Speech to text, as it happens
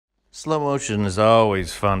Slow motion is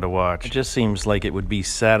always fun to watch. It just seems like it would be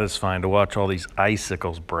satisfying to watch all these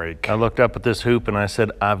icicles break. I looked up at this hoop and I said,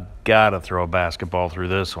 I've got to throw a basketball through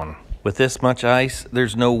this one. With this much ice,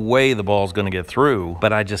 there's no way the ball's gonna get through,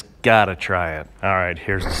 but I just gotta try it. All right,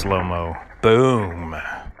 here's the slow-mo. Boom.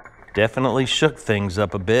 Definitely shook things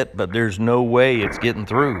up a bit, but there's no way it's getting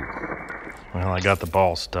through. Well, I got the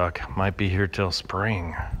ball stuck. Might be here till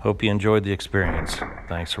spring. Hope you enjoyed the experience.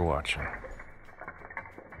 Thanks for watching.